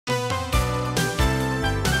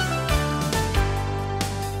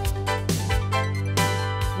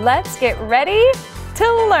Let's get ready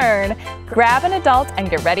to learn. Grab an adult and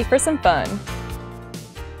get ready for some fun.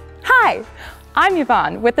 Hi, I'm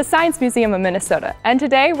Yvonne with the Science Museum of Minnesota, and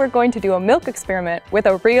today we're going to do a milk experiment with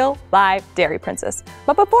a real live dairy princess.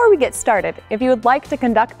 But before we get started, if you would like to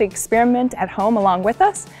conduct the experiment at home along with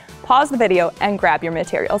us, pause the video and grab your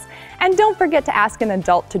materials. And don't forget to ask an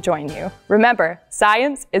adult to join you. Remember,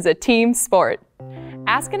 science is a team sport.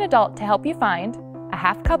 Ask an adult to help you find a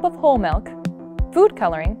half cup of whole milk, food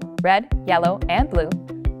coloring, red, yellow, and blue,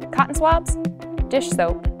 cotton swabs, dish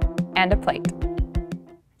soap, and a plate.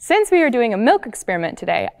 Since we are doing a milk experiment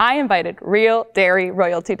today, I invited real dairy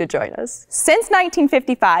royalty to join us. Since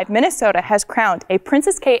 1955, Minnesota has crowned a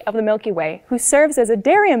Princess Kate of the Milky Way who serves as a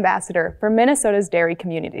dairy ambassador for Minnesota's dairy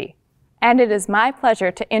community. And it is my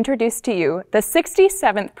pleasure to introduce to you the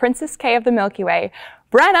 67th Princess Kate of the Milky Way,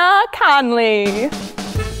 Brenna Conley.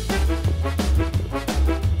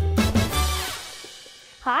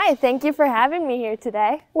 Hi, thank you for having me here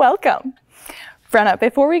today. Welcome. Brenna,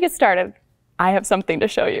 before we get started, I have something to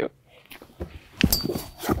show you.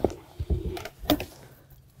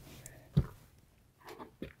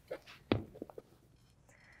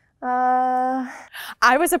 I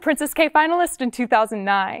was a Princess K finalist in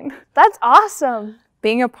 2009. That's awesome.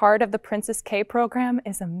 Being a part of the Princess K program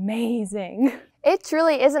is amazing. It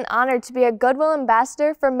truly is an honor to be a Goodwill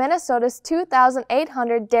Ambassador for Minnesota's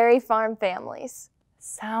 2,800 dairy farm families.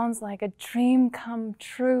 Sounds like a dream come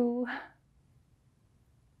true.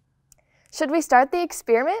 Should we start the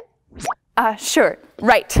experiment? Sure.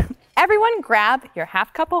 Right. Everyone grab your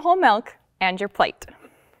half cup of whole milk and your plate.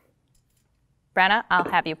 Brenna, I'll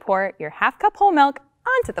have you pour your half cup whole milk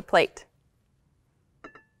onto the plate.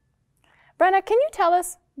 Brenna, can you tell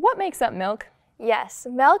us what makes up milk? Yes,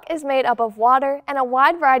 milk is made up of water and a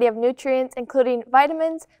wide variety of nutrients, including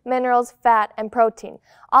vitamins, minerals, fat, and protein.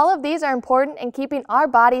 All of these are important in keeping our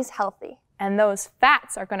bodies healthy. And those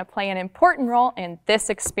fats are going to play an important role in this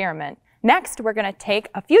experiment. Next, we're going to take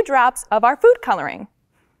a few drops of our food coloring.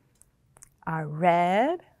 Our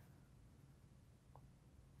red,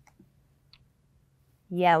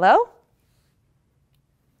 yellow,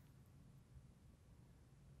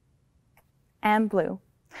 and blue.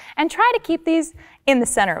 And try to keep these in the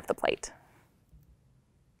center of the plate.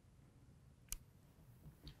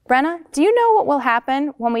 Brenna, do you know what will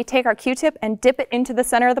happen when we take our Q-tip and dip it into the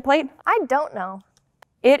center of the plate? I don't know.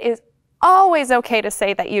 It is always okay to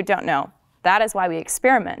say that you don't know. That is why we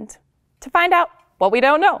experiment, to find out what we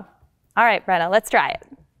don't know. All right, Brenna, let's try it.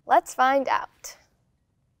 Let's find out.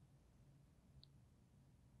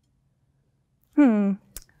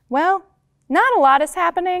 Well, not a lot is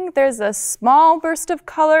happening. There's a small burst of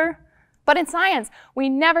color. But in science, we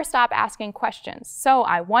never stop asking questions. So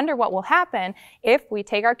I wonder what will happen if we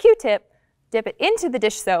take our Q-tip, dip it into the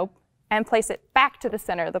dish soap, and place it back to the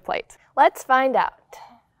center of the plate. Let's find out.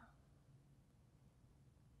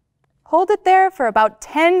 Hold it there for about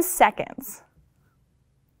 10 seconds.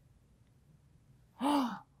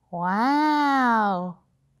 Wow!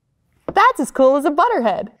 That's as cool as a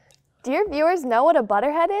butterhead. Do your viewers know what a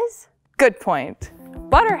butterhead is? Good point.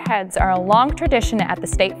 Butterheads are a long tradition at the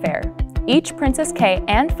state fair. Each Princess K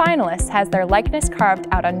and finalist has their likeness carved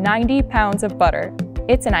out of 90 pounds of butter.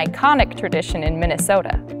 It's an iconic tradition in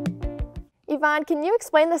Minnesota. Yvonne, can you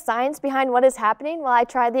explain the science behind what is happening while I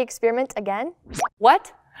try the experiment again?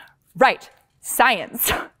 What? Right,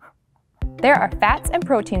 science. There are fats and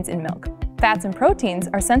proteins in milk. Fats and proteins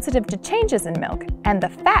are sensitive to changes in milk, and the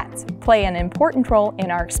fats play an important role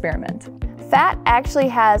in our experiment. Fat actually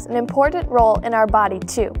has an important role in our body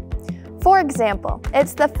too. For example,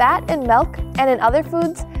 it's the fat in milk and in other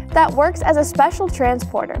foods that works as a special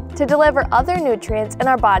transporter to deliver other nutrients in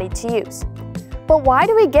our body to use. But why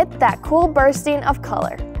do we get that cool bursting of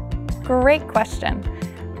color? Great question.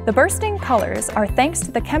 The bursting colors are thanks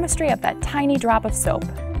to the chemistry of that tiny drop of soap.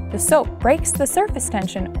 The soap breaks the surface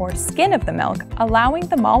tension or skin of the milk, allowing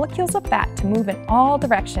the molecules of fat to move in all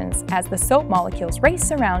directions as the soap molecules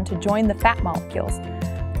race around to join the fat molecules.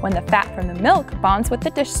 When the fat from the milk bonds with the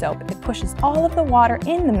dish soap, it pushes all of the water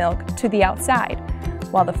in the milk to the outside,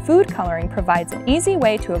 while the food coloring provides an easy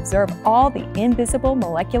way to observe all the invisible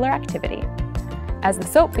molecular activity. As the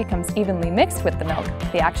soap becomes evenly mixed with the milk,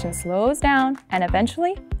 the action slows down and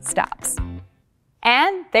eventually stops.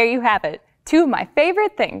 And there you have it. Two of my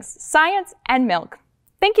favorite things, science and milk.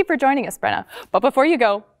 Thank you for joining us, Brenna. But before you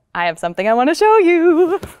go, I have something I want to show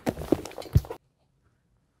you.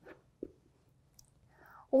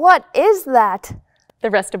 What is that? The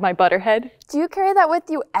rest of my butterhead. Do you carry that with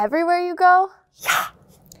you everywhere you go? Yeah.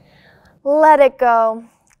 Let it go.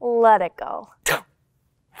 Let it go.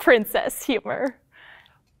 Princess humor.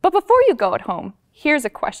 But before you go at home, Here's a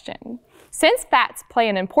question. Since fats play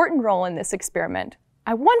an important role in this experiment,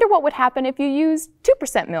 I wonder what would happen if you used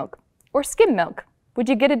 2% milk or skim milk. Would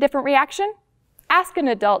you get a different reaction? Ask an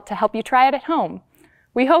adult to help you try it at home.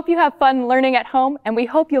 We hope you have fun learning at home, and we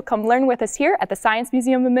hope you'll come learn with us here at the Science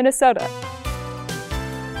Museum of Minnesota.